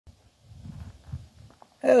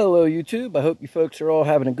Hello YouTube, I hope you folks are all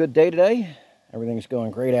having a good day today. Everything's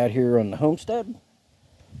going great out here on the homestead.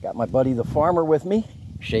 Got my buddy the farmer with me,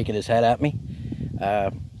 shaking his head at me.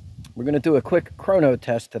 We're going to do a quick chrono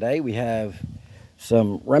test today. We have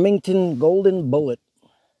some Remington Golden Bullet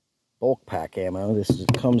bulk pack ammo. This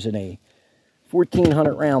comes in a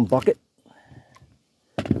 1,400 round bucket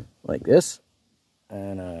like this,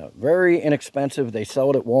 and very inexpensive. They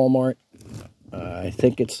sell it at Walmart. I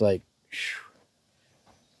think it's like,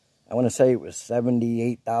 I want to say it was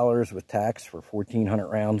 $78 with tax for 1,400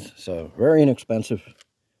 rounds, so very inexpensive.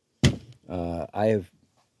 I have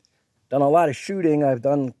done a lot of shooting. I've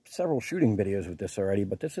done several shooting videos with this already,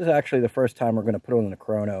 but this is actually the first time we're going to put it on the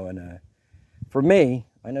chrono. And for me,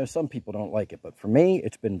 I know some people don't like it, but for me,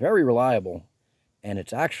 it's been very reliable, and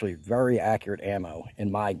it's actually very accurate ammo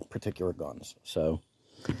in my particular guns. So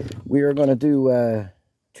we are going to do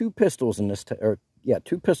two pistols in this,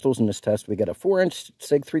 two pistols in this test. We got a 4-inch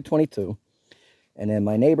SIG 322, and then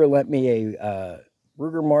my neighbor lent me a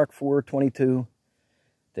Ruger Mark IV 22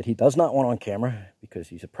 that he does not want on camera because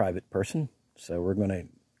he's a private person. So we're going to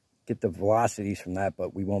get the velocities from that,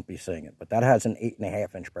 but we won't be seeing it. But that has an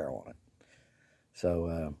 8.5-inch barrel on it.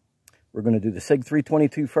 So we're going to do the SIG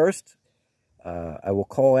 322 first. I will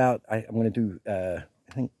call out, I'm going to do, I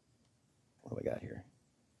think, what do I got here?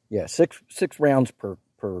 Yeah, six rounds per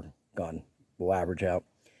gun. Will average out.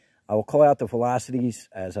 I will call out the velocities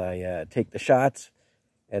as I take the shots,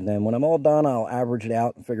 and then when I'm all done, I'll average it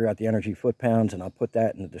out and figure out the energy foot-pounds, and I'll put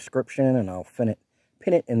that in the description, and I'll pin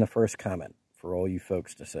it in the first comment for all you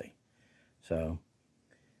folks to see. So,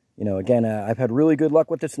 you know, again, I've had really good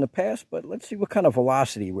luck with this in the past, but let's see what kind of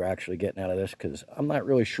velocity we're actually getting out of this, because I'm not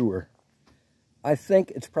really sure. I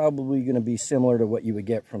think it's probably going to be similar to what you would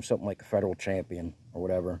get from something like a Federal Champion or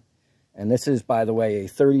whatever. And this is, by the way, a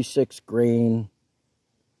 36 grain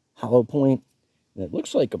Hollowpoint. And it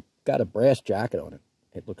looks like got a brass jacket on it.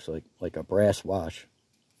 It looks like a brass wash.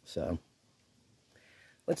 So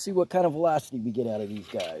let's see what kind of velocity we get out of these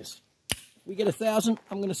guys. If we get 1,000,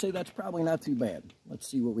 I'm going to say that's probably not too bad. Let's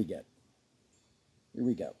see what we get. Here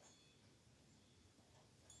we go.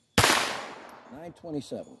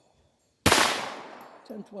 927.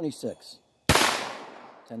 1026.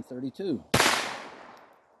 1032.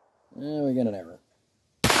 And we get an error.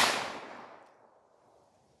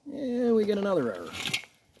 And we get another error.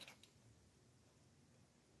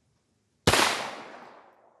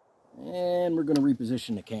 And we're going to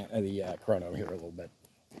reposition the chrono here a little bit.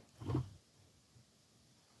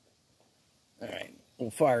 Alright, we'll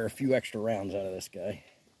fire a few extra rounds out of this guy.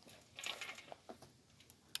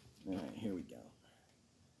 Alright, here we go.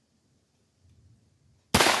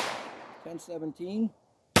 1017.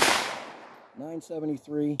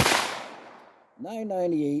 973,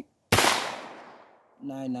 998,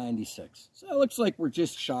 996. So it looks like we're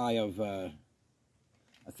just shy of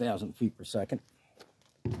 1,000 feet per second.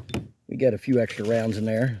 We got a few extra rounds in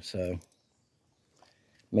there, so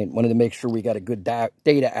wanted to make sure we got a good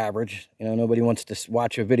data average. You know, nobody wants to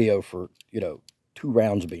watch a video for, 2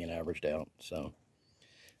 rounds being averaged out. So,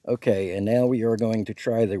 okay, and now we are going to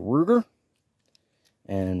try the Ruger,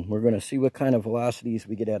 and we're going to see what kind of velocities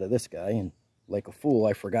we get out of this guy. And like a fool,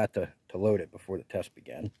 I forgot to load it before the test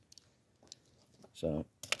began. So,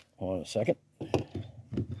 hold on a second.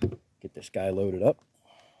 Get this guy loaded up.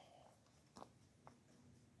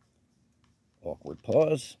 Awkward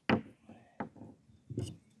pause.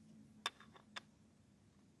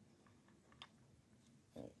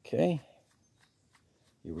 Okay.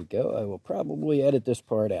 Here we go. I will probably edit this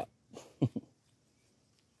part out.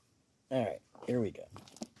 Alright, here we go.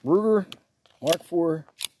 Ruger Mark IV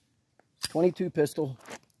 22 pistol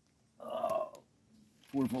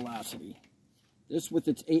for velocity. This with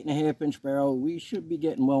its 8.5-inch barrel, we should be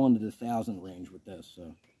getting well into the 1,000 range with this.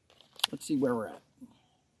 So let's see where we're at.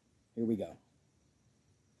 Here we go.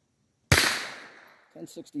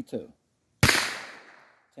 1062,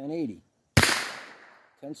 1080,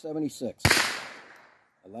 1076,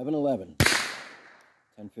 1111,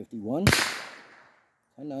 1051,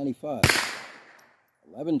 1095,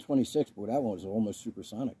 1126. Boy, that one was almost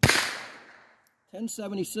supersonic.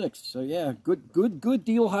 1076. So yeah, good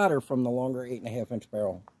deal hotter from the longer 8.5-inch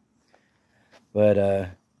barrel. But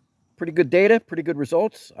pretty good data, pretty good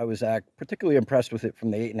results. I was particularly impressed with it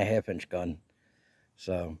from the 8.5-inch gun.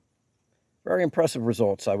 So very impressive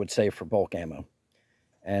results, I would say, for bulk ammo.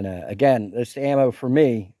 And again, this ammo for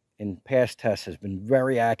me in past tests has been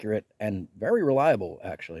very accurate and very reliable,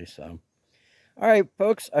 actually. So, all right,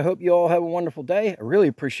 folks, I hope you all have a wonderful day. I really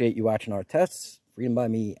appreciate you watching our tests. Freedom by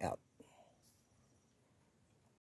Me out.